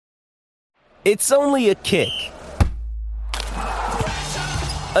It's only a kick,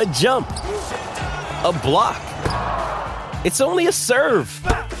 a jump, a block. It's only a serve.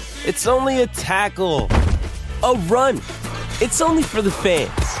 It's only a tackle, a run. It's only for the fans.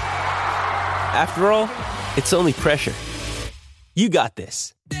 After all, it's only pressure. You got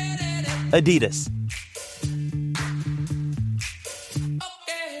this. Adidas.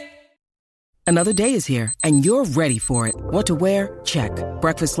 Another day is here, and you're ready for it. What to wear? Check.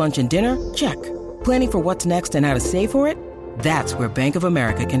 Breakfast, lunch, and dinner? Check. Planning for what's next and how to save for it? That's where Bank of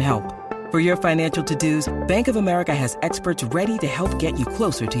America can help. For your financial to-dos, Bank of America has experts ready to help get you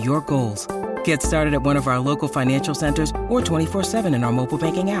closer to your goals. Get started at one of our local financial centers or 24/7 in our mobile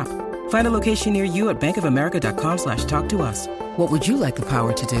banking app. Find a location near you at bankofamerica.com/talktous. What would you like the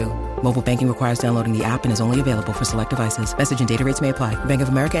power to do? Mobile banking requires downloading the app and is only available for select devices. Message and data rates may apply. Bank of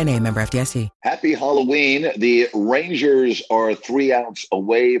America N.A., member FDIC. Happy Halloween. The Rangers are 3 outs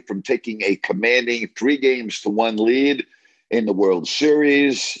away from taking a commanding 3-1 lead in the World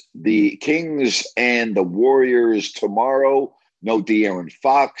Series. The Kings and the Warriors tomorrow. No De'Aaron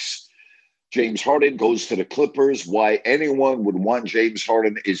Fox. James Harden goes to the Clippers. Why anyone would want James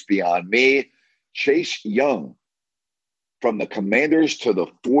Harden is beyond me. Chase Young from the Commanders to the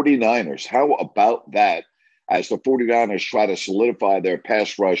 49ers. How about that as the 49ers try to solidify their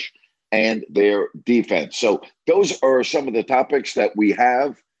pass rush and their defense? So those are some of the topics that we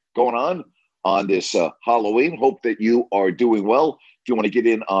have going on this Halloween. Hope that you are doing well. If you want to get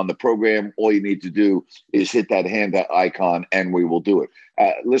in on the program, all you need to do is hit that hand icon and we will do it.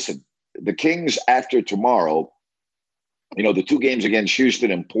 Listen, the Kings after tomorrow, the 2 games against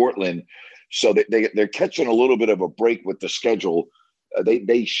Houston and Portland, so they're catching a little bit of a break with the schedule.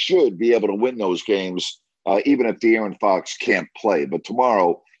 They should be able to win those games, even if De'Aaron Fox can't play. But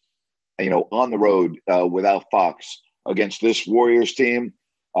tomorrow, on the road without Fox against this Warriors team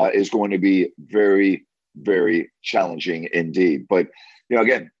is going to be very, very challenging indeed. But,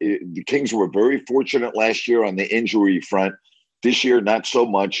 again, the Kings were very fortunate last year on the injury front. This year, not so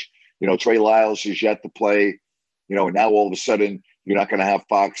much. Trey Lyles is yet to play. Now all of a sudden you're not going to have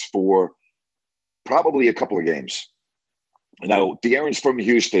Fox for probably a couple of games. Now, De'Aaron's from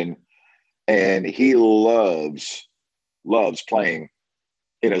Houston, and he loves playing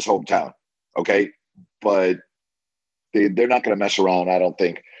in his hometown, okay? But they're not going to mess around, I don't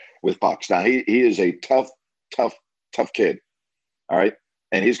think, with Fox. Now, he is a tough kid, all right?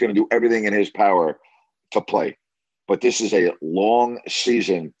 And he's going to do everything in his power to play. But this is a long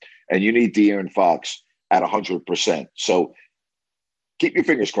season, and you need De'Aaron Fox at 100%. So keep your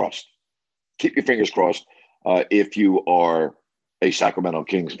fingers crossed. Keep your fingers crossed if you are a Sacramento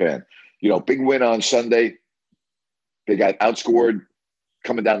Kings fan. Big win on Sunday. They got outscored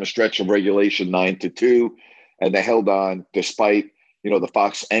coming down the stretch of regulation 9-2, and they held on despite, the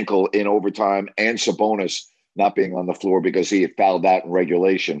Fox ankle in overtime and Sabonis not being on the floor because he had fouled out in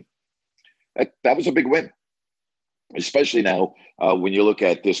regulation. That was a big win, especially now when you look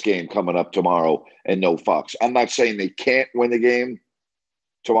at this game coming up tomorrow and no Fox. I'm not saying they can't win the game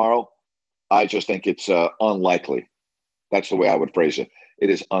tomorrow. I just think it's unlikely. That's the way I would phrase it. It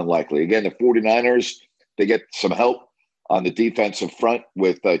is unlikely. Again, the 49ers, they get some help on the defensive front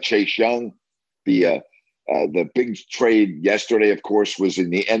with Chase Young. The big trade yesterday, of course, was in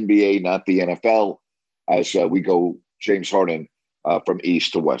the NBA, not the NFL, as we go James Harden from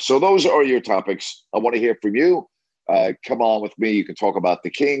east to west. So those are your topics. I want to hear from you. Come on with me. You can talk about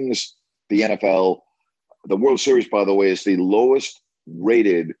the Kings, the NFL. The World Series, by the way, is the lowest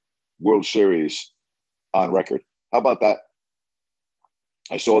rated World Series on record. How about that?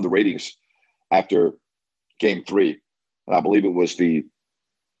 I saw the ratings after Game 3, and I believe it was the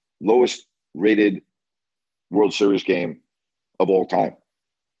lowest rated World Series game of all time.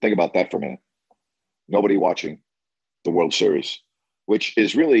 Think about that for a minute. Nobody watching the World Series, which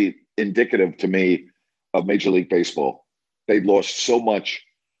is really indicative to me of Major League Baseball. They've lost so much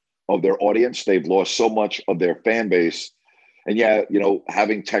of their audience. They've lost so much of their fan base. And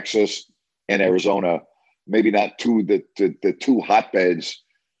having Texas and Arizona, maybe not the two hotbeds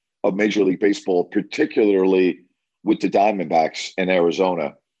of Major League Baseball, particularly with the Diamondbacks and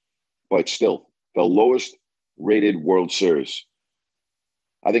Arizona, but still the lowest rated World Series.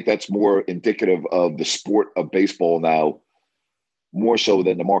 I think that's more indicative of the sport of baseball now, more so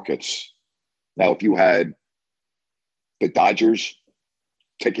than the markets. Now, if you had the Dodgers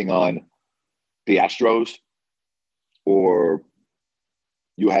taking on the Astros, or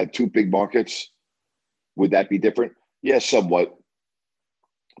you had 2 big markets, would that be different? Yes, somewhat.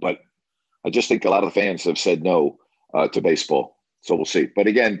 But I just think a lot of fans have said no to baseball. So we'll see. But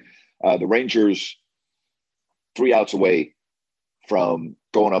again, the Rangers 3 outs away from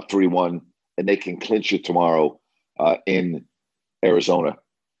going up 3-1 and they can clinch it tomorrow in Arizona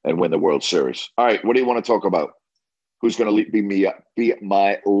and win the World Series. All right, what do you want to talk about? Who's going to be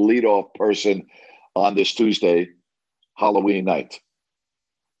my leadoff person on this Tuesday, Halloween night?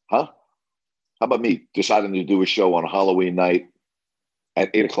 Huh? How about me deciding to do a show on Halloween night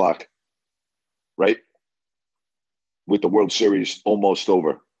at 8 o'clock, right? With the World Series almost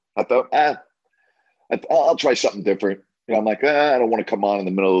over. I thought, I'll try something different. You know, I'm like, I don't want to come on in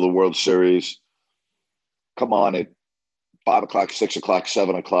the middle of the World Series. Come on at 5 o'clock, 6 o'clock,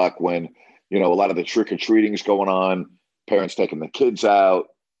 7 o'clock when, you know, a lot of the trick-or-treating is going on, parents taking the kids out.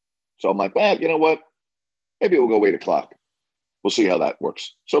 So I'm like, you know what? Maybe we'll go 8 o'clock. We'll see how that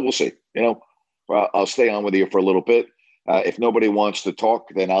works. So we'll see. You know, I'll stay on with you for a little bit. If nobody wants to talk,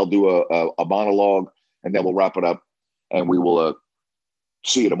 then I'll do a monologue, and then we'll wrap it up, and we will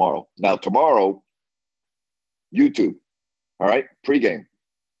see you tomorrow. Now, tomorrow, YouTube, all right? Pre-game,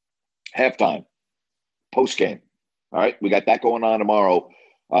 halftime, post-game, all right? We got that going on tomorrow,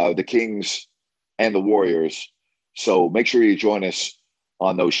 the Kings and the Warriors. So make sure you join us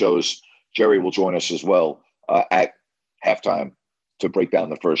on those shows. Jerry will join us as well at halftime to break down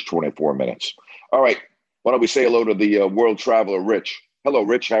the first 24 minutes. All right. Why don't we say hello to the world traveler, Rich? Hello,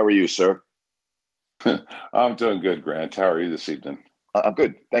 Rich. How are you, sir? I'm doing good, Grant. How are you this evening? I'm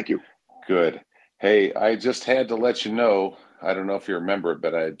good. Thank you. Good. Hey, I just had to let you know, I don't know if you remember,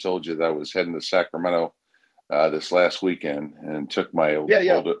 but I had told you that I was heading to Sacramento this last weekend and took my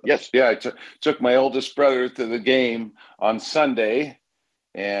took my oldest brother to the game on Sunday,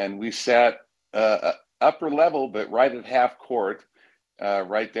 and we sat upper level, but right at half court,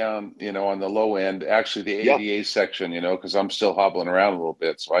 right down, you know, on the low end, actually the ADA section, you know, because I'm still hobbling around a little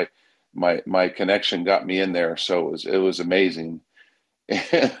bit. So my connection got me in there. So it was amazing.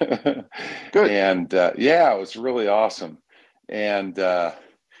 Good. And it was really awesome. And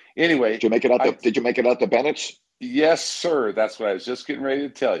anyway, did you make it out to Bennett's? Yes, sir. That's what I was just getting ready to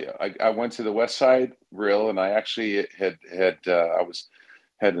tell you. I went to the West Side Grill, and I actually had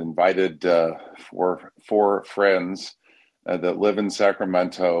invited four friends that live in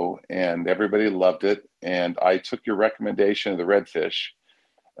Sacramento, and everybody loved it. And I took your recommendation of the redfish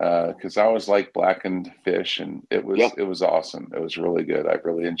because I always like blackened fish, and it was awesome. It was really good. I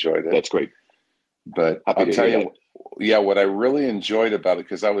really enjoyed it. That's great. But I'll tell you, what I really enjoyed about it,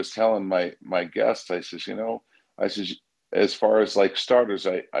 because I was telling my guests, I says, as far as like starters,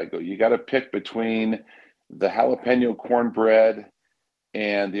 I go, you got to pick between the jalapeno cornbread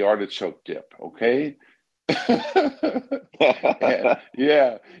and the artichoke dip, okay? Because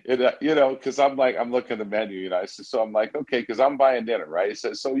I'm looking at the menu, you know. I said, so I'm like, okay, because I'm buying dinner, right? He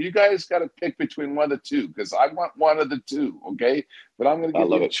says, so you guys got to pick between one of the two, because I want one of the two, okay? But I'm going to give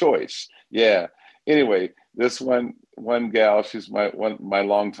you a choice. Yeah. Anyway, this one gal, she's my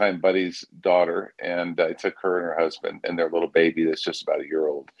longtime buddy's daughter, and I took her and her husband and their little baby that's just about a year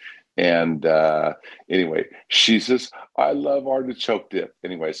old. And anyway, she says, I love artichoke dip.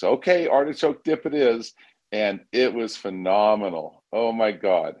 Anyway, so okay, artichoke dip it is. And it was phenomenal. Oh my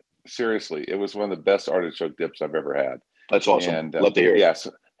God. Seriously, it was one of the best artichoke dips I've ever had. That's awesome. And, love to hear it. Yes.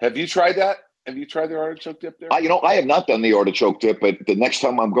 Have you tried that? Have you tried the artichoke dip there? I have not done the artichoke dip, but the next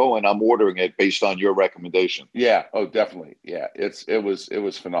time I'm going, I'm ordering it based on your recommendation. Yeah. Oh, definitely. Yeah. It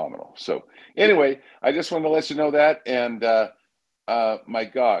was phenomenal. So anyway, I just wanted to let you know that. And my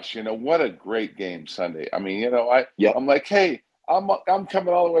gosh, you know, what a great game Sunday. I mean, you know, I'm like, hey, I'm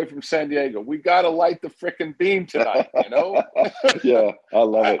coming all the way from San Diego. We got to light the frickin' beam tonight, you know? Yeah, I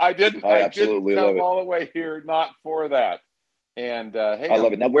love it. I didn't come all the way here not for that. And hey, I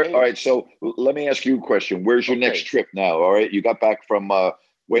love it. Now, all right, so let me ask you a question. Where's your next trip now? All right, you got back from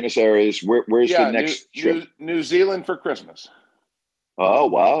Buenos Aires. Where's the next trip? New Zealand for Christmas. Oh,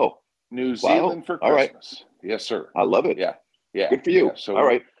 wow. New Zealand for Christmas. All right. Yes, sir. I love it. Yeah. Good for you. Yeah. So all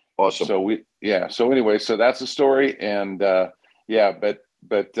right. Awesome. So anyway, so that's the story. And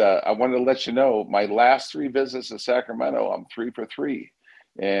but I wanted to let you know my last 3 visits to Sacramento, I'm 3 for 3.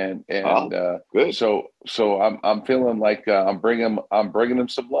 And good. So I'm feeling like I'm bringing them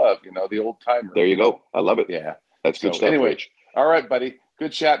some love, you know, the old timer. There you go. I love it. Yeah, that's good stuff. Anyway, Rich. All right, buddy.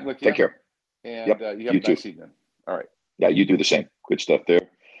 Good chatting with you. Take care. And you have a nice evening. All right. Yeah, you do the same. Good stuff there.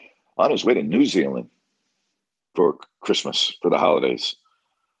 On his way to New Zealand for Christmas, for the holidays.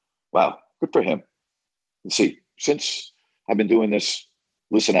 Wow, good for him. Let's see, since I've been doing this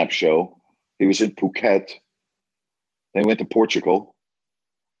Listen Up show, he was in Phuket. Then he went to Portugal.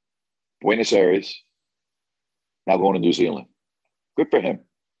 Buenos Aires, now going to New Zealand. Good for him.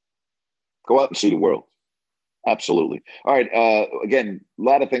 Go out and see the world. Absolutely. All right. Again, a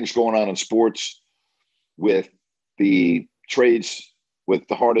lot of things going on in sports with the trades with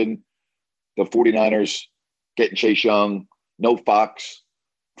the Harden the 49ers getting Chase Young, no Fox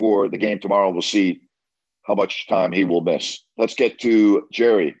for the game tomorrow. We'll see how much time he will miss. Let's get to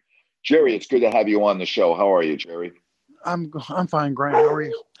Jerry. Jerry, it's good to have you on the show. How are you, Jerry? I'm fine, Grant. How are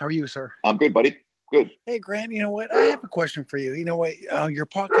you? How are you, sir? I'm good, buddy. Good. Hey, Grant, you know what? I have a question for you. You know what? Your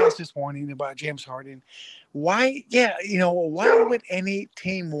podcast this morning about James Harden. Why would any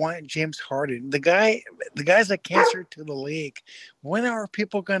team want James Harden? The guy's a cancer to the league. When are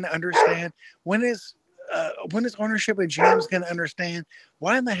people going to understand? When is ownership of James going to understand?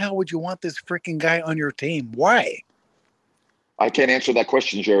 Why in the hell would you want this freaking guy on your team? Why? I can't answer that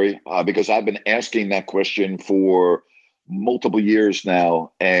question, Jerry, because I've been asking that question for multiple years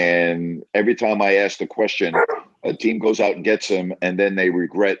now. And every time I ask the question, a team goes out and gets him, and then they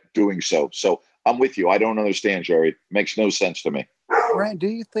regret doing so. So I'm with you. I don't understand, Jerry. Makes no sense to me. Grant, do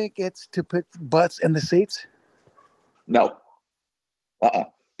you think it's to put butts in the seats? No.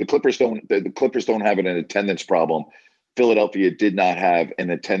 The Clippers don't have an attendance problem. Philadelphia did not have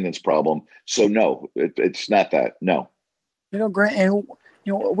an attendance problem. So no, it's not that. No. You know, Grant, and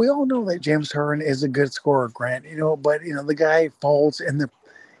we all know that James Harden is a good scorer, Grant. But the guy falls in the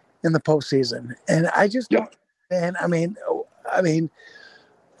postseason, and I just don't. And I mean,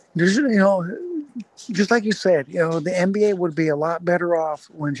 there's just like you said, the NBA would be a lot better off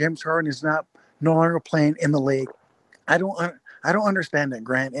when James Harden is no longer playing in the league. I don't understand that,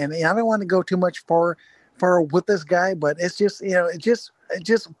 Grant, and I don't want to go too much far with this guy, but it's just it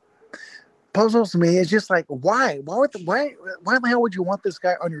just puzzles me. It's just like, why the hell would you want this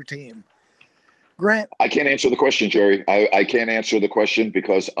guy on your team, Grant? I can't answer the question, Jerry. I can't answer the question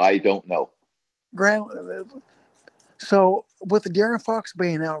because I don't know, Grant. So with De'Aaron Fox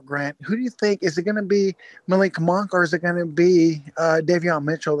being out, Grant, who do you think, is it going to be Malik Monk or is it going to be Davion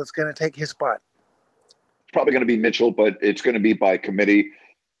Mitchell that's going to take his spot? It's probably going to be Mitchell, but it's going to be by committee.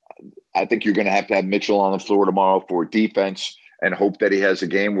 I think you're going to have Mitchell on the floor tomorrow for defense and hope that he has a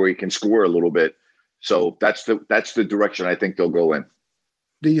game where he can score a little bit. So that's the direction I think they'll go in.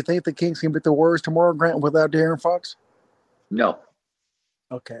 Do you think the Kings can beat the Warriors tomorrow, Grant, without De'Aaron Fox? No.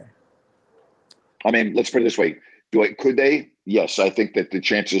 Okay. I mean, let's put it this way. Could they? Yes, I think that the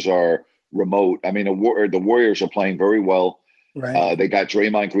chances are remote. I mean, the Warriors are playing very well. Right. They got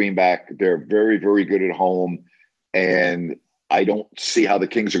Draymond Green back. They're very, very good at home. And I don't see how the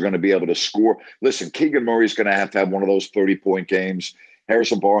Kings are going to be able to score. Listen, Keegan Murray's going to have one of those 30-point games.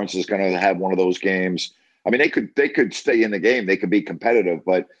 Harrison Barnes is going to have one of those games. I mean, they could stay in the game. They could be competitive,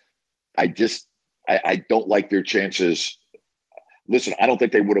 but I don't like their chances. Listen, I don't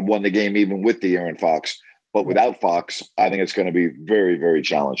think they would have won the game even with De'Aaron Fox. But without Fox, I think it's going to be very, very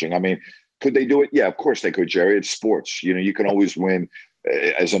challenging. I mean, could they do it? Yeah, of course they could, Jerry. It's sports. You can always win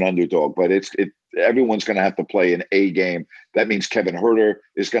as an underdog, but everyone's going to have to play an A game. That means Kevin Huerter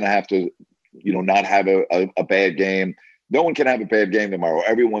is going to have to, not have a bad game. No one can have a bad game tomorrow.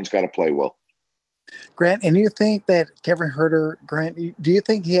 Everyone's got to play well. Grant, and you think that Kevin Huerter, Grant, do you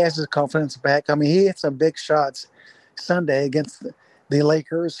think he has his confidence back? I mean, he hit some big shots Sunday against the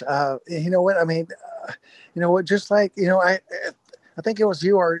Lakers. You know what? I mean, just like, I think it was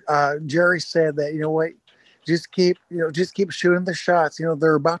you or Jerry said that, just keep shooting the shots.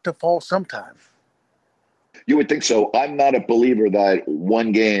 They're about to fall sometime. You would think so. I'm not a believer that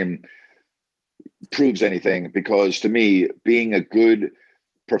one game proves anything because to me, being a good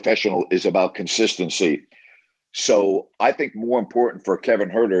professional is about consistency. So I think more important for Kevin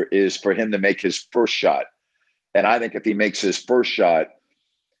Huerter is for him to make his first shot. And I think if he makes his first shot,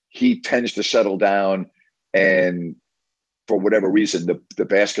 he tends to settle down and for whatever reason, the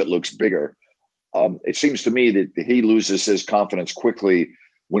basket looks bigger. It seems to me that he loses his confidence quickly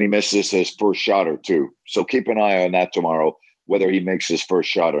when he misses his first shot or two. So keep an eye on that tomorrow, whether he makes his first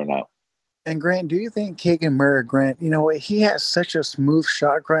shot or not. And Grant, do you think Keegan Murray, Grant, he has such a smooth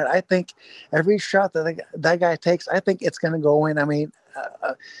shot, Grant. I think every shot that guy takes, I think it's going to go in. I mean,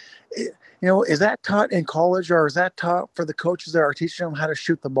 is that taught in college or is that taught for the coaches that are teaching them how to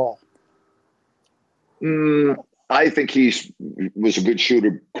shoot the ball? I think he was a good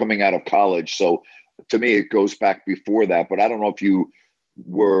shooter coming out of college. So to me, it goes back before that. But I don't know if you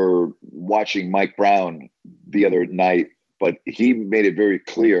were watching Mike Brown the other night, but he made it very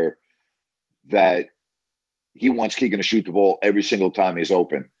clear that he wants Keegan to shoot the ball every single time he's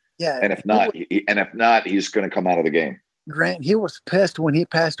open. Yeah. And if not, he's going to come out of the game. Grant, he was pissed when he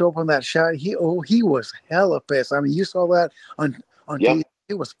passed open that shot. He was hella pissed. I mean, you saw that on TV.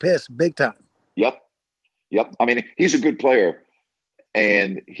 He was pissed big time. Yep. I mean, he's a good player,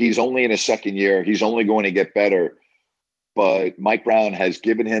 and he's only in his second year. He's only going to get better. But Mike Brown has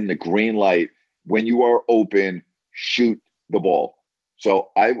given him the green light. When you are open, shoot the ball. So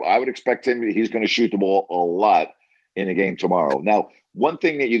I would expect him. He's going to shoot the ball a lot in the game tomorrow. Now, one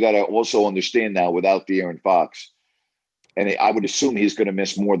thing that you got to also understand now without De'Aaron Fox, and I would assume he's going to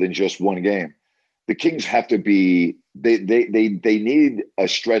miss more than just one game. The Kings have to be they need a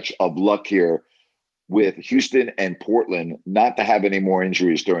stretch of luck here with Houston and Portland not to have any more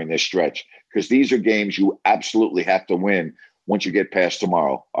injuries during this stretch, because these are games you absolutely have to win once you get past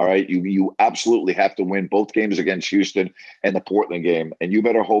tomorrow. All right. You absolutely have to win both games against Houston and the Portland game. And you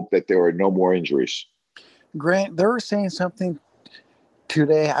better hope that there are no more injuries. Grant, they were saying something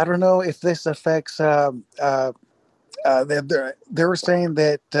today. I don't know if this affects they were saying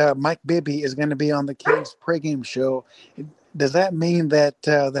that Mike Bibby is going to be on the Kings pregame show. Does that mean that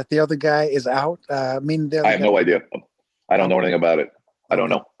that the other guy is out? I have no idea. I don't know anything about it. I don't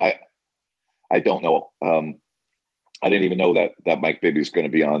know. I don't know. I didn't even know that Mike Bibby is going to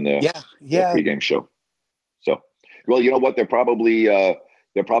be on the pregame show. So, well, you know what? They're probably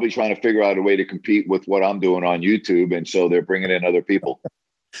trying to figure out a way to compete with what I'm doing on YouTube, and so they're bringing in other people.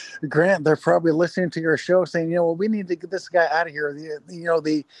 Grant, they're probably listening to your show saying, we need to get this guy out of here.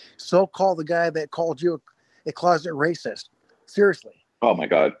 The so-called the guy that called you a closet racist. Seriously. Oh my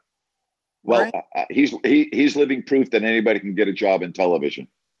God. Well, he's living proof that anybody can get a job in television.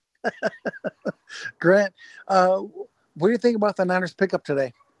 Grant, what do you think about the Niners pickup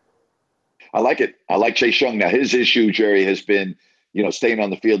today? I like it. I like Chase Young. Now, his issue, Jerry, has been, staying on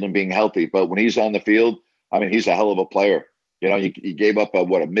the field and being healthy. But when he's on the field, I mean, he's a hell of a player. You gave up a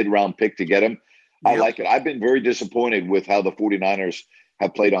mid-round pick to get him. Yep. I like it. I've been very disappointed with how the 49ers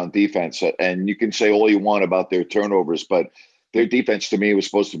have played on defense. And you can say all you want about their turnovers, but their defense to me was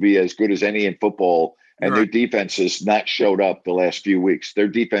supposed to be as good as any in football. And Their defense has not showed up the last few weeks. Their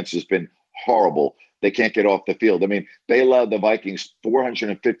defense has been horrible. They can't get off the field. I mean, they allowed the Vikings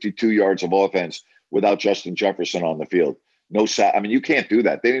 452 yards of offense without Justin Jefferson on the field. No sack. I mean, you can't do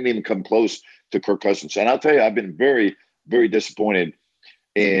that. They didn't even come close to Kirk Cousins. And I'll tell you, I've been very, very disappointed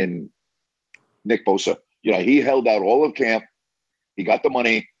in Nick Bosa. He held out all of camp. He got the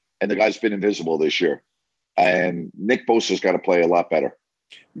money, and the guy's been invisible this year. And Nick Bosa's got to play a lot better.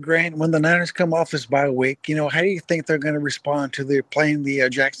 Grant, when the Niners come off this bye week, how do you think they're going to respond to playing the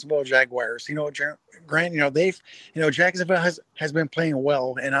Jacksonville Jaguars? Grant, Jacksonville has been playing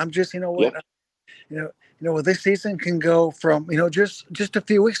well, and I'm just, this season can go from, just a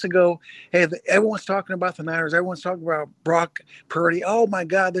few weeks ago, hey, everyone's talking about the Niners, everyone's talking about Brock Purdy, oh my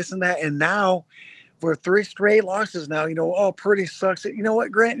God, this and that, and now for 3 straight losses now, Purdy sucks. You know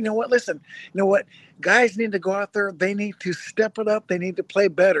what, Grant? Listen, guys need to go out there. They need to step it up. They need to play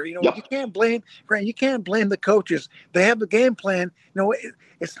better. You can't blame Grant. You can't blame the coaches. They have the game plan.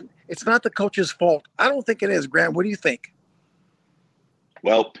 It's not the coach's fault. I don't think it is, Grant. What do you think?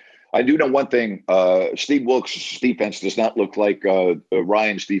 Well, I do know one thing. Steve Wilkes' defense does not look like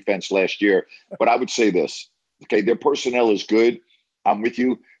Ryan's defense last year. But I would say this. Okay, their personnel is good. I'm with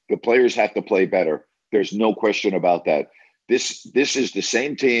you. The players have to play better. There's no question about that. This is the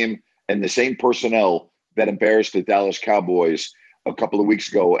same team and the same personnel that embarrassed the Dallas Cowboys a couple of weeks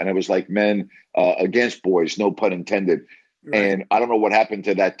ago. And it was like men against boys, no pun intended. Right. And I don't know what happened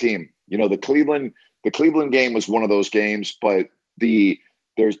to that team. The Cleveland game was one of those games, but the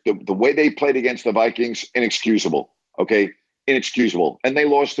way they played against the Vikings, inexcusable. Okay. Inexcusable. And they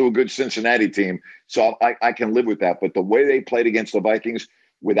lost to a good Cincinnati team. So I can live with that. But the way they played against the Vikings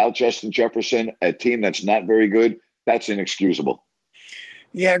without Justin Jefferson, a team that's not very good, that's inexcusable.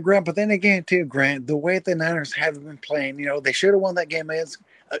 Yeah, Grant, but then again, too, Grant, the way the Niners have been playing, they should have won that game against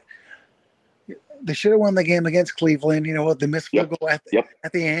against Cleveland, the missed field goal at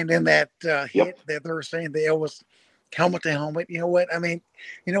the end, and that hit that they were saying that it was helmet to helmet. You know what? I mean,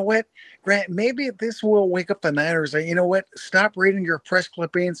 Grant, maybe this will wake up the Niners. Stop reading your press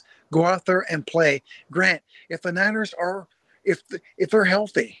clippings, go out there and play. Grant, if the Niners are if they're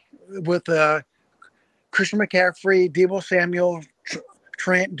healthy with Christian McCaffrey, Deebo Samuel,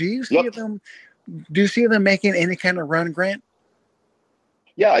 Trent, do you see them? Do you see them making any kind of run, Grant?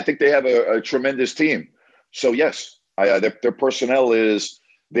 Yeah, I think they have a tremendous team. So yes, their personnel is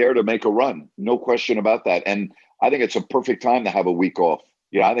there to make a run, no question about that. And I think it's a perfect time to have a week off.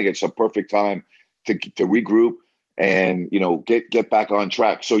 I think it's a perfect time to regroup and get back on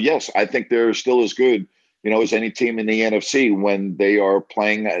track. So yes, I think they're still as good as any team in the NFC when they are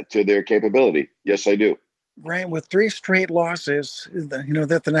playing to their capability. Yes, I do. Right. With 3 straight losses,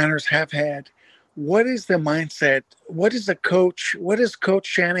 that the Niners have had, what is the mindset? What is Coach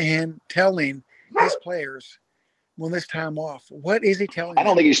Shanahan telling his players when this time off? What is he telling them? I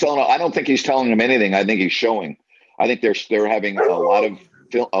don't think he's telling them anything. I think he's showing. I think they're having a lot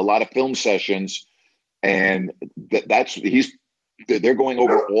of film sessions, and he's They're going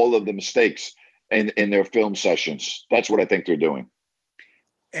over all of the mistakes in their film sessions. That's what I think they're doing.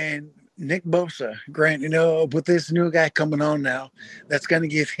 And Nick Bosa, Grant, with this new guy coming on now, that's going to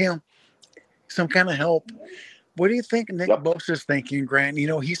give him some kind of help. What do you think Nick Bosa's thinking, Grant?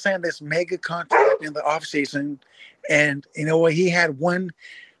 He signed this mega contract in the offseason, and he had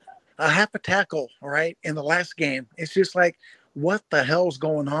a half a tackle, right, in the last game. It's just like, what the hell's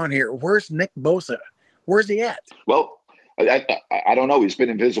going on here? Where's Nick Bosa? Where's he at? Well, I don't know. He's been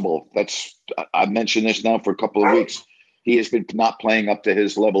invisible. I've mentioned this now for a couple of weeks. He has been not playing up to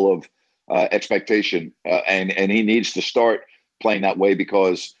his level of expectation, and he needs to start playing that way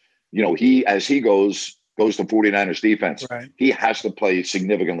because, as he goes to 49ers defense. Right. He has to play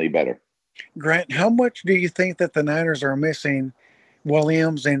significantly better. Grant, how much do you think that the Niners are missing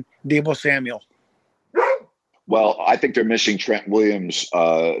Williams and Deebo Samuel? Well, I think they're missing Trent Williams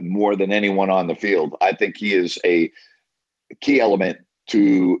more than anyone on the field. I think he is a key element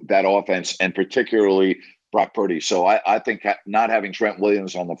to that offense, and particularly Brock Purdy. So I think not having Trent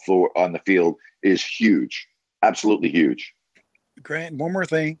Williams on the field is huge, absolutely huge. Grant, one more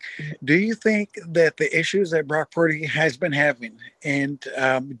thing. Do you think that the issues that Brock Purdy has been having, and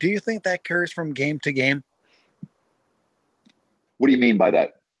do you think that carries from game to game? What do you mean by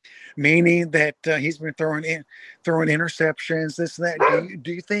that? Meaning that he's been throwing interceptions, this and that.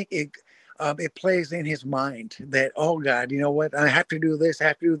 Do you think it plays in his mind that, oh God, you know what? I have to do this, I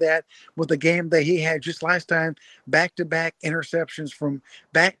have to do that. With the game that he had just last time, back-to-back interceptions from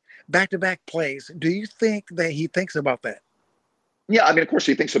back-to-back plays. Do you think that he thinks about that? Yeah, I mean, of course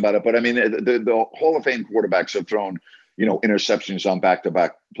he thinks about it, but I mean, the Hall of Fame quarterbacks have thrown, interceptions on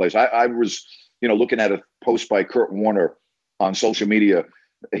back-to-back plays. I was, looking at a post by Kurt Warner on social media.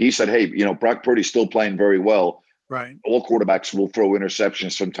 He said, hey, Brock Purdy's still playing very well. Right. All quarterbacks will throw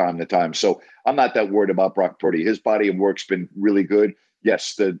interceptions from time to time. So I'm not that worried about Brock Purdy. His body of work's been really good.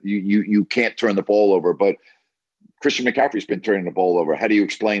 Yes, you can't turn the ball over, but Christian McCaffrey's been turning the ball over. How do you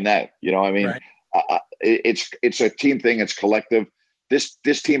explain that? Right. It's a team thing. It's collective.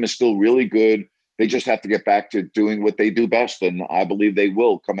 This team is still really good. They just have to get back to doing what they do best, and I believe they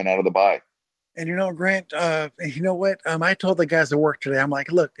will coming out of the bye. And, Grant, you know what? I told the guys at work today, I'm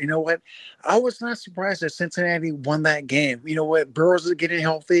like, look, you know what? I was not surprised that Cincinnati won that game. You know what? Burrows is getting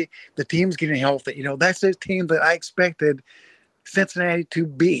healthy. The team's getting healthy. That's the team that I expected Cincinnati to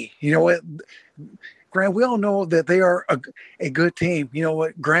be. You know what? Grant, we all know that they are a good team. You know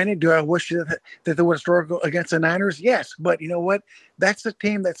what? Granted, do I wish that they would struggle against the Niners? Yes. But you know what? That's the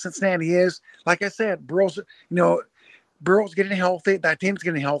team that Cincinnati is. Like I said, Burrow's getting healthy. That team's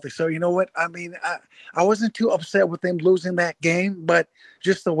getting healthy. So you know what? I mean, I wasn't too upset with them losing that game, but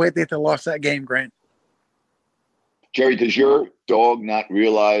just the way that they lost that game, Grant. Jerry, does your dog not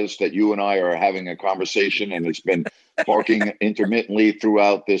realize that you and I are having a conversation and it's been barking intermittently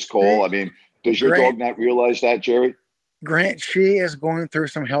throughout this call? I mean, does your dog not realize that, Jerry? Grant, she is going through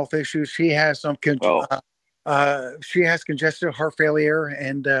some health issues. She has some she has congestive heart failure,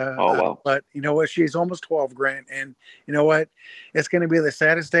 and but you know what? She's almost 12, Grant, and you know what? It's going to be the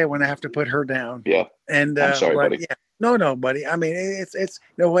saddest day when I have to put her down. Yeah, and I'm sorry, buddy. Yeah, no, buddy. I mean, it's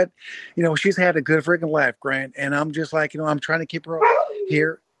you know what? She's had a good freaking life, Grant, and I'm just like, I'm trying to keep her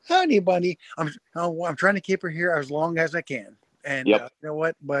here, honey bunny. I'm trying to keep her here as long as I can. And you know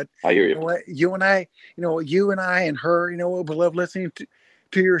what? But I hear you. You know what? You and I and her, we love listening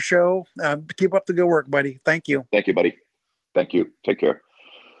to your show. Keep up the good work, buddy. Thank you. Thank you, buddy. Thank you. Take care.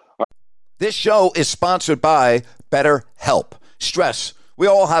 This show is sponsored by BetterHelp. Stress. We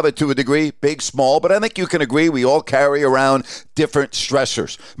all have it to a degree, big, small, but I think you can agree we all carry around different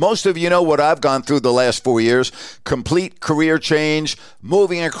stressors. Most of you know what I've gone through the last 4 years. Complete career change,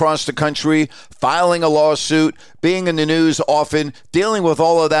 moving across the country, filing a lawsuit, being in the news often, dealing with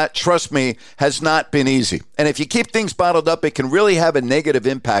all of that, trust me, has not been easy. And if you keep things bottled up, it can really have a negative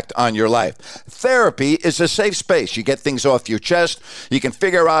impact on your life. Therapy is a safe space. You get things off your chest. You can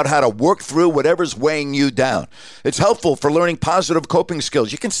figure out how to work through whatever's weighing you down. It's helpful for learning positive coping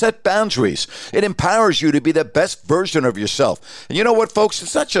skills. You can set boundaries. It empowers you to be the best version of yourself. And you know what, folks?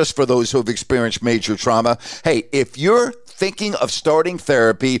 It's not just for those who have experienced major trauma. Hey, if you're thinking of starting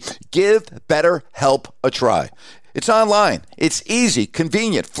therapy, give BetterHelp a try. It's online. It's easy,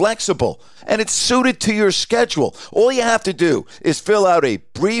 convenient, flexible, and it's suited to your schedule. All you have to do is fill out a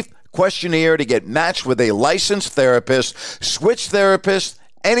brief questionnaire to get matched with a licensed therapist. Switch therapists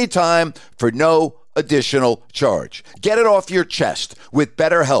anytime for no additional charge. Get it off your chest with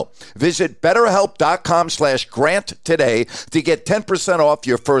BetterHelp. Visit BetterHelp.com/Grant today to get 10% off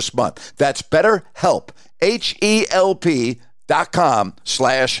your first month. That's BetterHelp,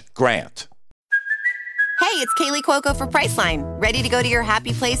 HELP.com/Grant. Hey, it's Kaylee Cuoco for Priceline. Ready to go to your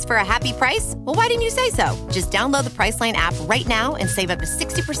happy place for a happy price? Well, why didn't you say so? Just download the Priceline app right now and save up to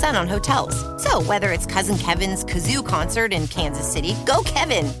 60% on hotels. So whether it's Cousin Kevin's Kazoo Concert in Kansas City, go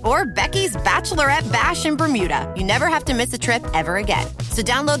Kevin, or Becky's Bachelorette Bash in Bermuda, you never have to miss a trip ever again. So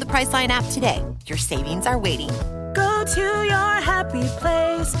download the Priceline app today. Your savings are waiting. Go to your happy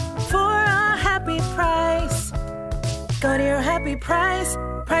place for a happy price. Go to your happy price,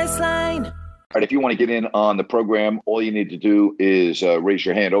 Priceline. All right, if you want to get in on the program, all you need to do is raise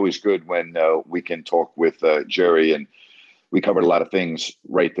your hand. Always good when we can talk with Jerry, and we covered a lot of things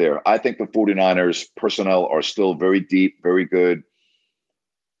right there. I think the 49ers personnel are still very deep, very good.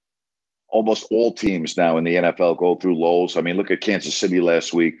 Almost all teams now in the NFL go through lulls. I mean, look at Kansas City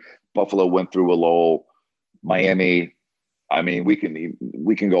last week. Buffalo went through a lull. Miami. I mean, we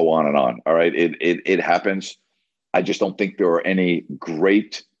can go on and on. All right, it happens. I just don't think there are any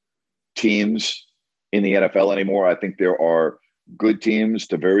great teams in the NFL anymore. I think there are good teams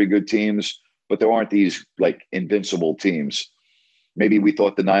to very good teams, but there aren't these like invincible teams. Maybe we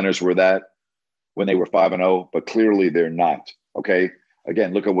thought the Niners were that when they were 5-0, but clearly they're not. Okay.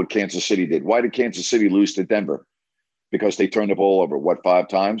 Again, look at what Kansas City did. Why did Kansas City lose to Denver? Because they turned the ball over, 5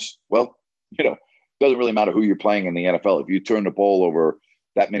 times? Well, it doesn't really matter who you're playing in the NFL. If you turn the ball over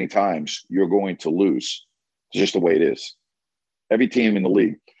that many times, you're going to lose. It's just the way it is. Every team in the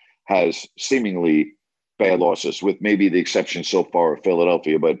league has seemingly bad losses, with maybe the exception so far of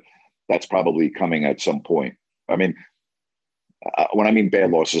Philadelphia, but that's probably coming at some point. I mean, when I mean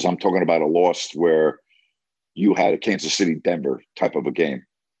bad losses, I'm talking about a loss where you had a Kansas City-Denver type of a game.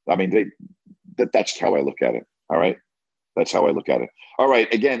 I mean, that's how I look at it, all right? That's how I look at it. All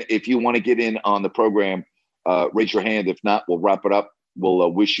right, again, if you want to get in on the program, raise your hand. If not, we'll wrap it up.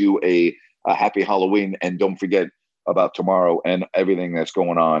 We'll wish you a happy Halloween, and don't forget about tomorrow and everything that's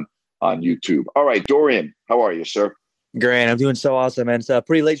going on YouTube. All right, Dorian, how are you, sir? Great. I'm doing so awesome, man. It's a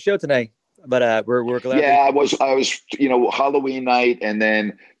pretty late show tonight, but we're glad. Yeah, I was Halloween night and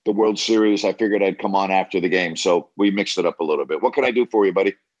then the World Series. I figured I'd come on after the game, so we mixed it up a little bit. What can I do for you,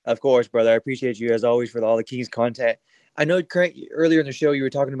 buddy? Of course, brother. I appreciate you as always for all the Kings content. I know earlier in the show you were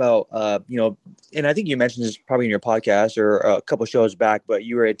talking about, and I think you mentioned this probably in your podcast or a couple shows back, but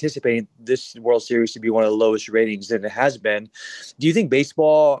you were anticipating this World Series to be one of the lowest ratings, and it has been. Do you think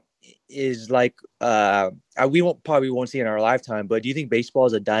baseball is like, we won't see it in our lifetime, but do you think baseball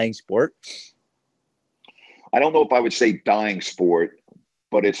is a dying sport? I don't know if I would say dying sport,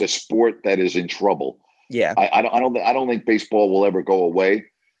 but it's a sport that is in trouble. Yeah. I don't think baseball will ever go away.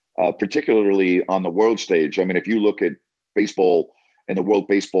 Particularly on the world stage. I mean, if you look at baseball and the World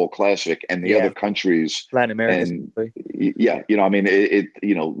Baseball Classic and the other countries, Latin America,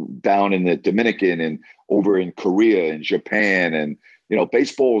 down in the Dominican and over in Korea and Japan, and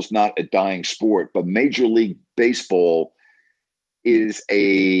baseball is not a dying sport, but Major League Baseball is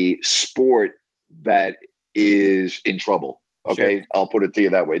a sport that is in trouble. Okay, sure. I'll put it to you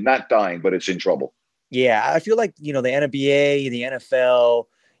that way. Not dying, but it's in trouble. Yeah, I feel like the NBA, the NFL.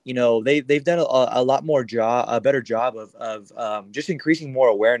 They've done a lot more a better job of just increasing more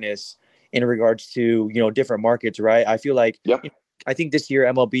awareness in regards to, different markets. Right. I feel like, I think this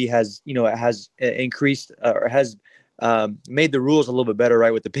year MLB has increased or has made the rules a little bit better,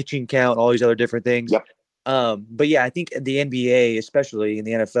 right, with the pitching count, all these other different things. Yep. But yeah, I think the NBA, especially in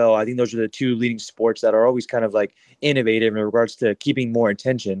the NFL, I think those are the two leading sports that are always kind of like innovative in regards to keeping more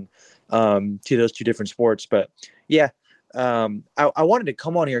attention to those two different sports. But yeah. I wanted to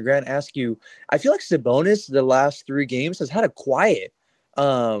come on here, Grant, and ask you, I feel like Sabonis the last 3 games has had a quiet,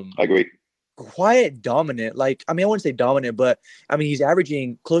 I agree. Quiet dominant. Like, I mean, I wouldn't say dominant, but I mean, he's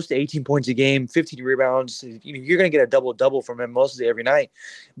averaging close to 18 points a game, 15 rebounds. You're going to get a double from him mostly every night.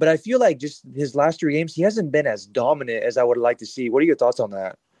 But I feel like just his last 3 games, he hasn't been as dominant as I would like to see. What are your thoughts on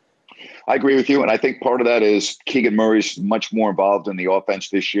that? I agree with you. And I think part of that is Keegan Murray's much more involved in the offense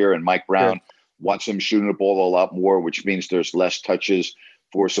this year, and Mike Brown wants him shooting the ball a lot more, which means there's less touches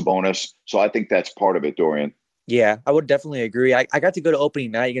for Sabonis. So I think that's part of it, Dorian. Yeah, I would definitely agree. I got to go to opening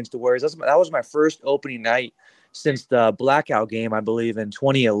night against the Warriors. That was my first opening night since the blackout game, I believe, in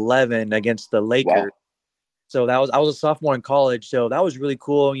 2011 against the Lakers. Wow. So I was a sophomore in college. So that was really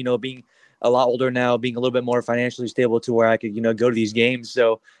cool, being a lot older now, being a little bit more financially stable to where I could, go to these games.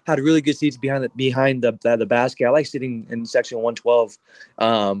 So had really good seats behind the basket. I like sitting in section 112,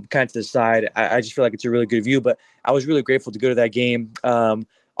 kind of to the side. I just feel like it's a really good view, but I was really grateful to go to that game.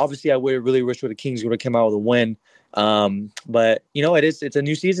 Obviously I would really wish the Kings would have come out with a win. But it's a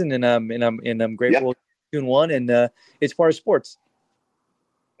new season, and I'm grateful June 1, and it's part of sports.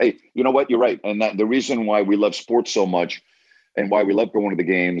 Hey, you know what? You're right. And the reason why we love sports so much and why we love going to the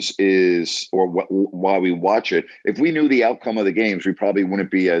games is, or why we watch it. If we knew the outcome of the games, we probably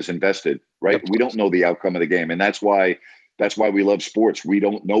wouldn't be as invested, right? We don't know the outcome of the game. And that's why we love sports. We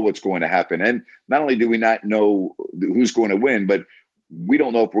don't know what's going to happen. And not only do we not know who's going to win, but we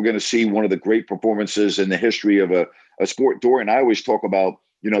don't know if we're going to see one of the great performances in the history of a sport. Dorian, I always talk about,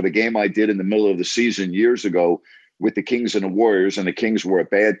 the game I did in the middle of the season years ago with the Kings and the Warriors, and the Kings were a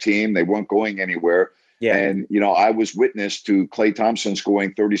bad team. They weren't going anywhere. Yeah. And, I was witness to Klay Thompson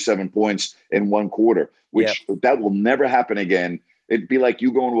scoring 37 points in one quarter, which that will never happen again. It'd be like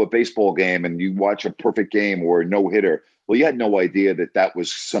you going to a baseball game and you watch a perfect game or a no-hitter. Well, you had no idea that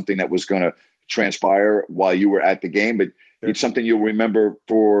was something that was going to transpire while you were at the game, but it's something you'll remember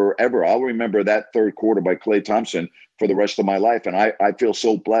forever. I'll remember that third quarter by Klay Thompson for the rest of my life. And I feel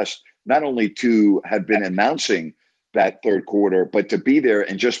so blessed not only to have been announcing that third quarter, but to be there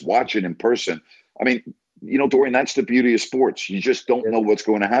and just watch it in person. I mean, Dorian, that's the beauty of sports. You just don't know what's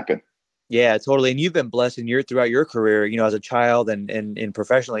going to happen. Yeah, totally. And you've been blessed throughout your career, as a child and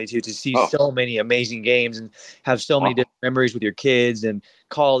professionally too, to see so many amazing games and have so many different memories with your kids and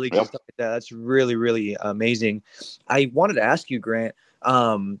colleagues and stuff like that. That's really, really amazing. I wanted to ask you, Grant,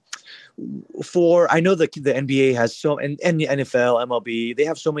 I know the NBA has and the NFL, MLB, they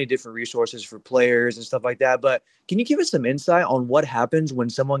have so many different resources for players and stuff like that. But can you give us some insight on what happens when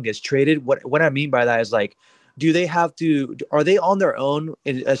someone gets traded? What I mean by that is are they on their own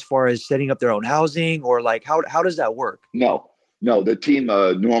as far as setting up their own housing, or how does that work? No, the team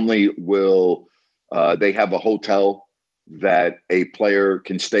normally will, they have a hotel that a player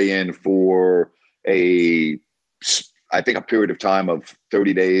can stay in for I think a period of time of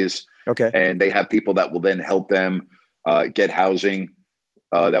 30 days. Okay. And they have people that will then help them get housing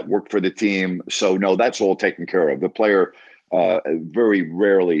that work for the team. So no, that's all taken care of. The player very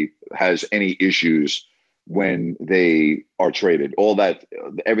rarely has any issues when they are traded.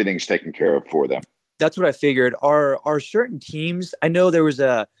 Everything's taken care of for them. That's what I figured. Are certain teams, I know there was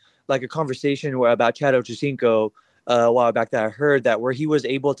a conversation about Chad Ochocinco a while back that I heard that where he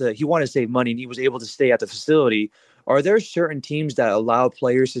wanted to save money and he was able to stay at the facility. Are there certain teams that allow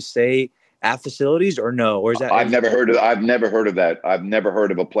players to stay at facilities or no? Or is that I've never heard of that. I've never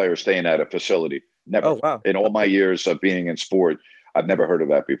heard of a player staying at a facility. Never. Oh, wow. In all my years of being in sport, I've never heard of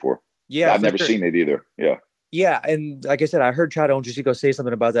that before. Yeah. I've never seen it either. Yeah. Yeah. And like I said, I heard Chad Ochocinco say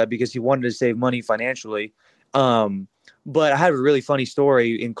something about that because he wanted to save money financially. But I had a really funny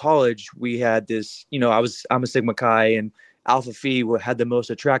story in college. We had this, I'm a Sigma Chi and Alpha Phi had the most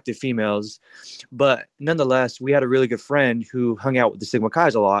attractive females, but nonetheless, we had a really good friend who hung out with the Sigma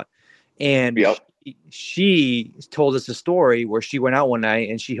Chi's a lot. And she told us a story where she went out one night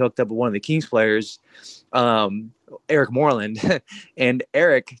and she hooked up with one of the Kings players, Eric Moreland, and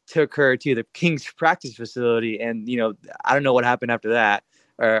Eric took her to the Kings practice facility. And, I don't know what happened after that,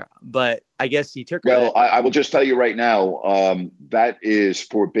 but I guess he took her. Well, I will just tell you right now, that is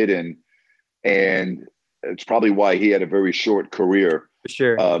forbidden. And it's probably why he had a very short career. For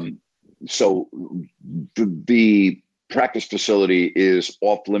sure. So the practice facility is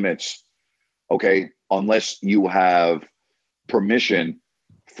off limits, okay, unless you have permission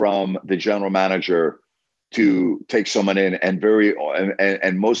from the general manager to take someone in,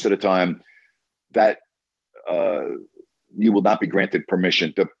 and most of the time that you will not be granted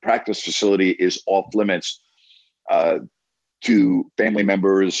permission. The practice facility is off limits to family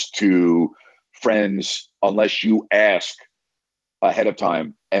members, to friends, unless you ask ahead of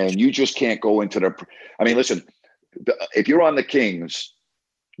time. And you just can't go into listen, if you're on the Kings,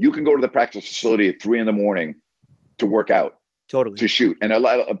 you can go to the practice facility at 3 a.m. to work out. Totally. To shoot. And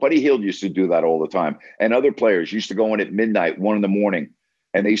Buddy Hield used to do that all the time. And other players used to go in at midnight, 1 a.m,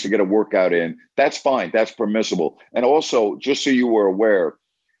 and they used to get a workout in. That's fine. That's permissible. And also, just so you were aware,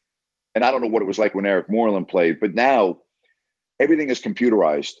 and I don't know what it was like when Eric Moreland played, but now everything is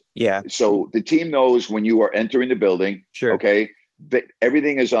computerized. Yeah. So the team knows when you are entering the building. Sure. Okay.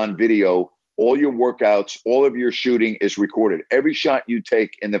 Everything is on video. All your workouts, all of your shooting is recorded. Every shot you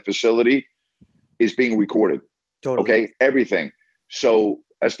take in the facility is being recorded. Totally. Okay. Everything. So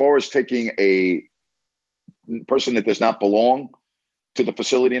as far as taking a person that does not belong to the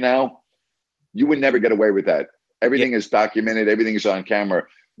facility now, you would never get away with that. Everything is documented. Everything is on camera.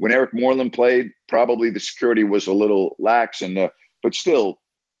 When Eric Moreland played, probably the security was a little lax, but still,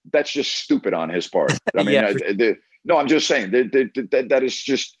 that's just stupid on his part. I mean, no, I'm just saying that is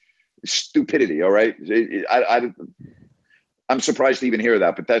just stupidity. All right, I'm surprised to even hear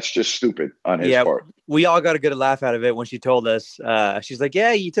that, but that's just stupid on his part. We all got a good laugh out of it when she told us. She's like,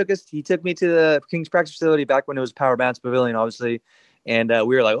 "Yeah, he took me to the Kings practice facility back when it was Power Bounce Pavilion, obviously." And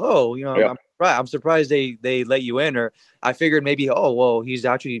we were like, "Oh, I'm I'm surprised they let you in. Or I figured maybe,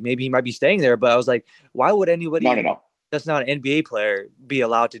 maybe he might be staying there. But I was like, why would anybody? No. That's not an NBA player be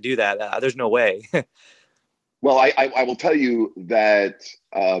allowed to do that. There's no way. Well, I will tell you that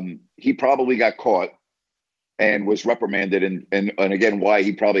he probably got caught and was reprimanded, and again, why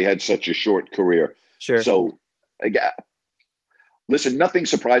he probably had such a short career. Sure. So, again, listen, nothing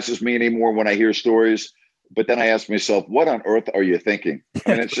surprises me anymore when I hear stories, but then I ask myself, what on earth are you thinking?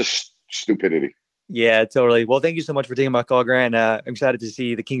 And it's just stupidity. Yeah, totally. Well, thank you so much for taking my call, Grant. I'm excited to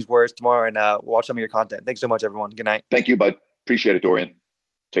see the Kings Warriors tomorrow and watch some of your content. Thanks so much, everyone. Good night. Thank you, bud. Appreciate it, Dorian.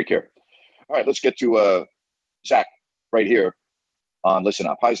 Take care. All right, let's get to Zach right here on Listen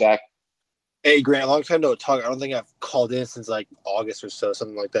Up. Hi, Zach. Hey, Grant. Long time no talk. I don't think I've called in since like August or so,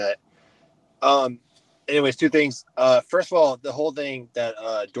 something like that. Anyways, two things. First of all, the whole thing that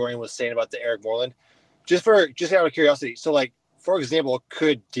Dorian was saying about the Eric Moreland, just out of curiosity. So, like, for example,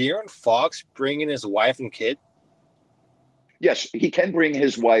 could De'Aaron Fox bring in his wife and kid? Yes, he can bring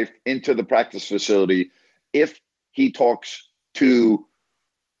his wife into the practice facility if he talks to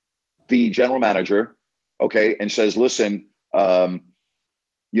the general manager, okay, and says, listen, I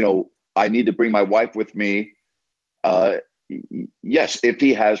need to bring my wife with me. Yes, if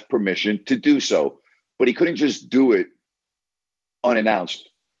he has permission to do so. But he couldn't just do it unannounced.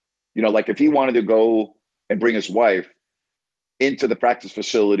 Like if he wanted to go and bring his wife into the practice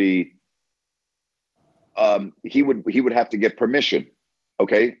facility, he would have to get permission,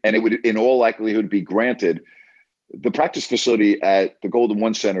 okay? And it would, in all likelihood, be granted. The practice facility at the Golden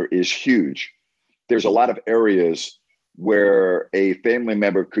One Center is huge. There's a lot of areas where a family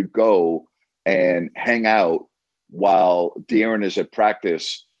member could go and hang out while De'Aaron is at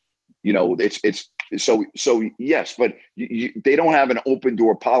practice. It's so yes, but they don't have an open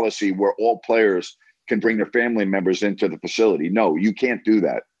door policy where all players can bring their family members into the facility. No, you can't do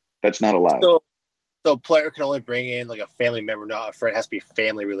that. That's not allowed. So a player can only bring in like a family member, not a friend. It has to be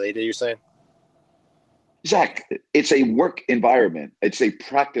family related, you're saying? Zach, it's a work environment. It's a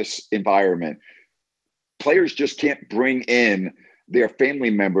practice environment. Players just can't bring in their family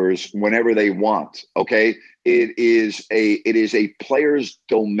members whenever they want, okay? It is a player's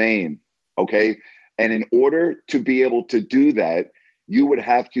domain, okay? And in order to be able to do that, you would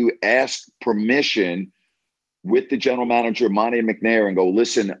have to ask permission with the general manager, Monte McNair, and go,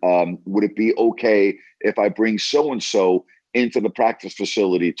 listen, would it be okay if I bring so-and-so into the practice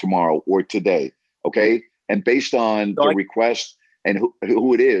facility tomorrow or today, okay? And based on the request and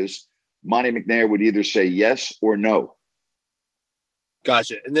who it is, Monte McNair would either say yes or no.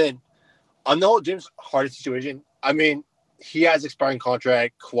 Gotcha. And then on the whole James Harden situation, I mean, he has expiring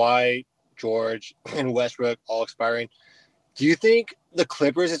contract, Kawhi, George, and Westbrook all expiring. Do you think the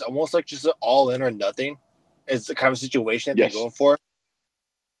Clippers is almost like just an all in or nothing? It's the kind of situation that they're going for?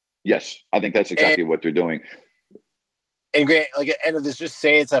 Yes, I think that's exactly what they're doing. And Grant, like at the end of this, just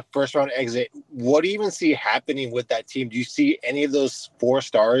say it's a first round exit. What do you even see happening with that team? Do you see any of those 4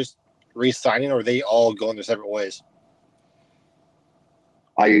 stars re-signing, or are they all going their separate ways?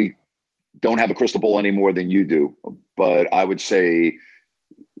 I don't have a crystal ball any more than you do, but I would say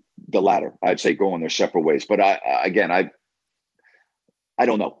the latter. I'd say going their separate ways. But I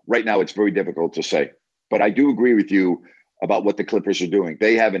don't know. Right now, it's very difficult to say. But I do agree with you about what the Clippers are doing.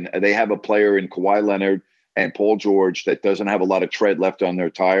 They have a player in Kawhi Leonard and Paul George that doesn't have a lot of tread left on their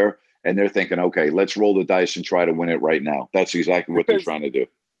tire, and they're thinking, okay, let's roll the dice and try to win it right now. That's exactly what they're trying to do.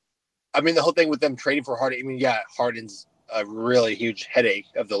 I mean, the whole thing with them trading for Harden, I mean, yeah, Harden's a really huge headache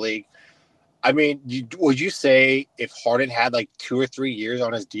of the league. I mean, would you say if Harden had like 2 or 3 years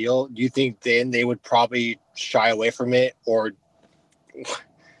on his deal, do you think then they would probably shy away from it, or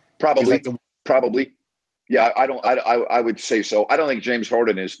probably? Yeah, I would say so. I don't think James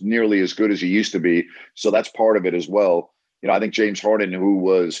Harden is nearly as good as he used to be. So that's part of it as well. I think James Harden, who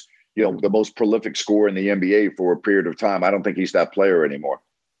was, the most prolific scorer in the NBA for a period of time, I don't think he's that player anymore.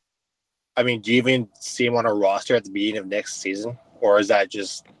 I mean, do you even see him on a roster at the beginning of next season? Or is that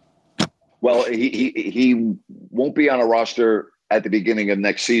just... Well, he won't be on a roster at the beginning of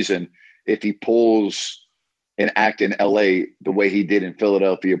next season if he pulls an act in LA the way he did in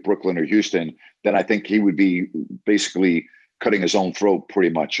Philadelphia, Brooklyn, or Houston. Then I think he would be basically cutting his own throat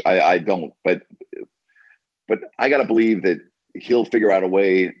pretty much. I don't, but I got to believe that he'll figure out a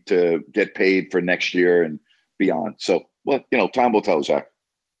way to get paid for next year and beyond. So, well, time will tell, Zach.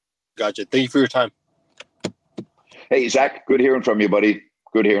 Gotcha. Thank you for your time. Hey, Zach, good hearing from you, buddy.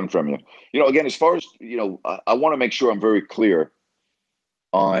 Good hearing from you. Again, as far as, I want to make sure I'm very clear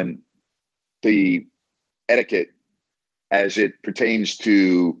on the etiquette as it pertains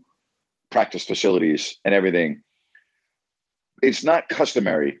to practice facilities and everything. It's not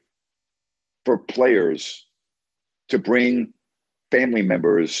customary for players to bring family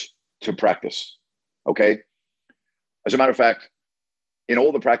members to practice. Okay. As a matter of fact, in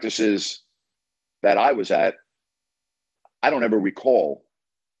all the practices that I was at, I don't ever recall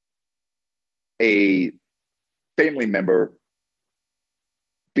a family member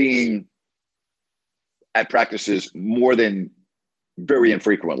being at practices more than very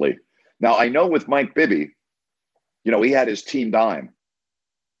infrequently. Now, I know with Mike Bibby, you know, he had his team dime,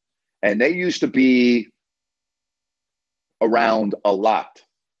 and they used to be around a lot.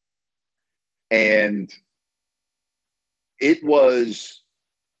 And it was,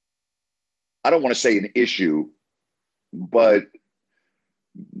 I don't want to say an issue, but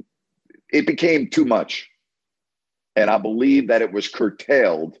it became too much. And I believe that it was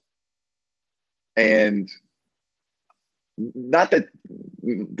curtailed. And not that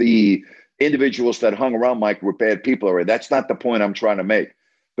the individuals that hung around Mike were bad people, or that's not the point I'm trying to make.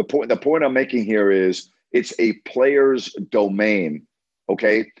 The point I'm making here is it's a player's domain,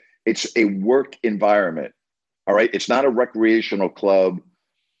 okay? It's a work environment, all right? It's not a recreational club.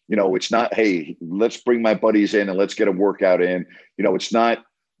 You know, it's not, hey, let's bring my buddies in and let's get a workout in. You know, it's not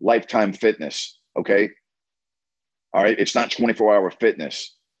Lifetime Fitness, okay? All right? It's not 24-hour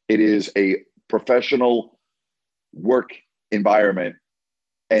fitness. It is a professional work environment,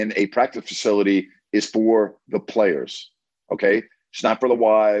 and a practice facility is for the players, okay? It's not for the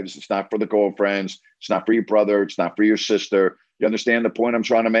wives. It's not for the girlfriends. It's not for your brother. It's not for your sister. You understand the point I'm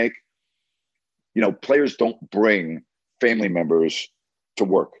trying to make? You know, players don't bring family members to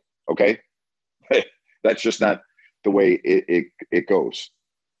work, okay? That's just not the way it goes.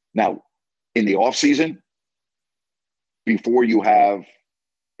 Now, in the off season, before you have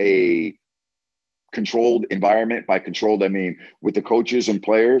a controlled environment, by controlled, I mean with the coaches and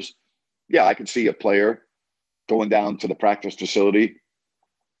players, yeah, I could see a player going down to the practice facility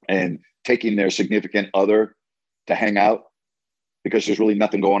and taking their significant other to hang out because there's really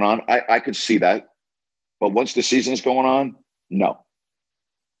nothing going on. I could see that. But once the season is going on, no,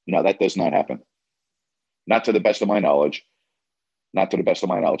 that does not happen. Not to the best of my knowledge. Not to the best of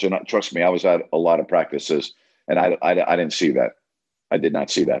my knowledge. And trust me, I was at a lot of practices, and I didn't see that. I did not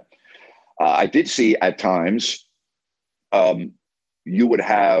see that. I did see at times you would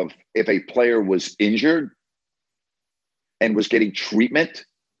have, if a player was injured and was getting treatment,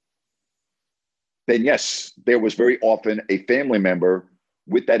 then yes, there was very often a family member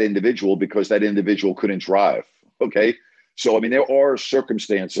with that individual because that individual couldn't drive. Okay. So, I mean, there are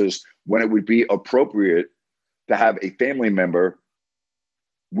circumstances when it would be appropriate to have a family member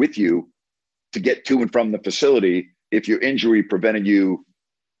with you to get to and from the facility if your injury prevented you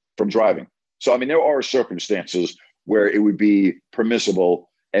from driving. So, I mean, there are circumstances where it would be permissible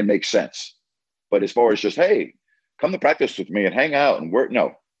and make sense. But as far as just, hey, come to practice with me and hang out and work,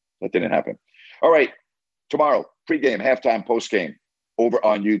 no, that didn't happen. All right, tomorrow, pregame, halftime, postgame, over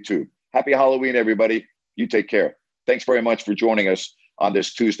on YouTube. Happy Halloween, everybody. You take care. Thanks very much for joining us on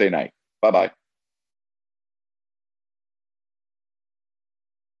this Tuesday night. Bye-bye.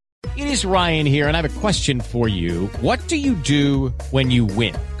 It is Ryan here, and I have a question for you. What do you do when you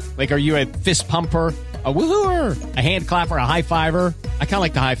win? Like, are you a fist pumper, a woohooer, a hand clapper, a high fiver? I kind of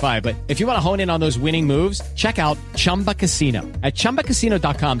like the high five, but if you want to hone in on those winning moves, check out Chumba Casino. At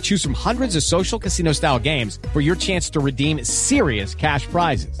ChumbaCasino.com, choose from hundreds of social casino style games for your chance to redeem serious cash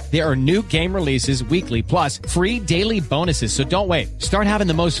prizes. There are new game releases weekly, plus free daily bonuses. So don't wait. Start having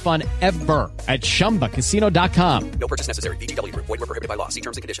the most fun ever at ChumbaCasino.com. No purchase necessary. VGW. Void where prohibited by law. See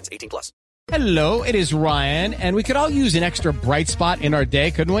terms and conditions. 18+. Hello, it is Ryan, and we could all use an extra bright spot in our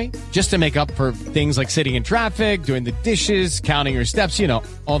day, couldn't we? Just to make up for things like sitting in traffic, doing the dishes, counting your steps, you know,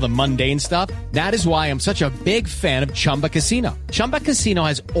 all the mundane stuff. That is why I'm such a big fan of Chumba Casino. Chumba Casino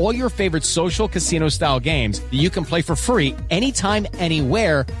has all your favorite social casino-style games that you can play for free anytime,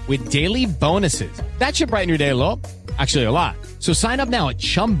 anywhere with daily bonuses. That should brighten your day a little. Actually, a lot. So sign up now at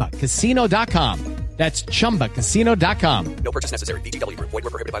ChumbaCasino.com. That's ChumbaCasino.com. No purchase necessary. VGW. Void where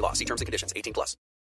prohibited by law. See terms and conditions. 18+.